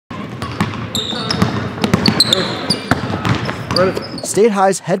State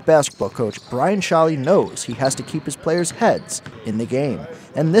High's head basketball coach, Bryant knows he has to keep his players' heads in the game,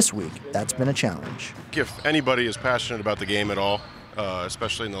 and this week, that's been a challenge. If anybody is passionate about the game at all,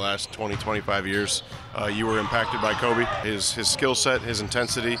 especially in the last 20, 25 years, you were impacted by Kobe. His skill set, his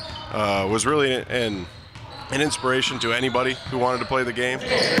intensity was really an inspiration to anybody who wanted to play the game.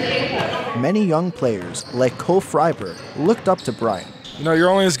 Many young players, like Cole Freiberg, looked up to Bryant. You know, you're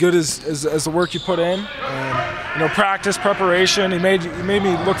only as good as the work you put in, and, you know, practice, preparation, he made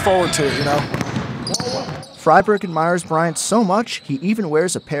me look forward to it, you know. Freiberg admires Bryant so much, he even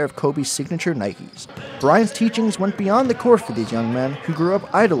wears a pair of Kobe's signature Nikes. Bryant's teachings went beyond the court for these young men who grew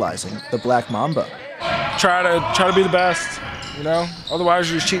up idolizing the Black Mamba. Try to be the best, you know? Otherwise,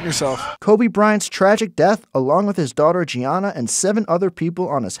 you're just cheating yourself. Kobe Bryant's tragic death, along with his daughter Gianna and 7 other people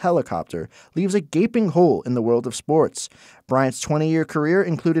on his helicopter, leaves a gaping hole in the world of sports. Bryant's 20-year career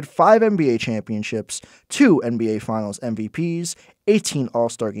included 5 NBA championships, 2 NBA Finals MVPs, 18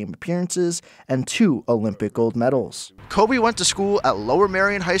 All-Star Game appearances, and 2 Olympic gold medals. Kobe went to school at Lower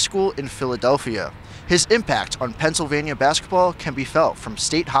Merion High School in Philadelphia. His impact on Pennsylvania basketball can be felt from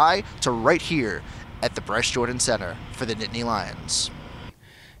State High to right here at the Bryce Jordan Center for the Nittany Lions.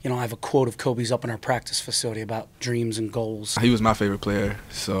 You know, I have a quote of Kobe's up in our practice facility about dreams and goals. He was my favorite player,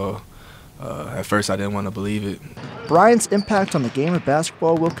 so at first I didn't want to believe it. Bryant's impact on the game of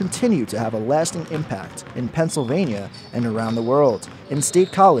basketball will continue to have a lasting impact in Pennsylvania and around the world. In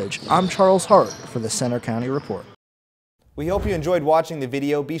State College, I'm Charles Hart for the Center County Report. We hope you enjoyed watching the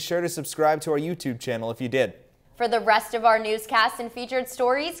video. Be sure to subscribe to our YouTube channel if you did. For the rest of our newscasts and featured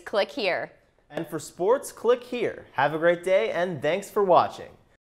stories, click here. And for sports, click here. Have a great day, and thanks for watching.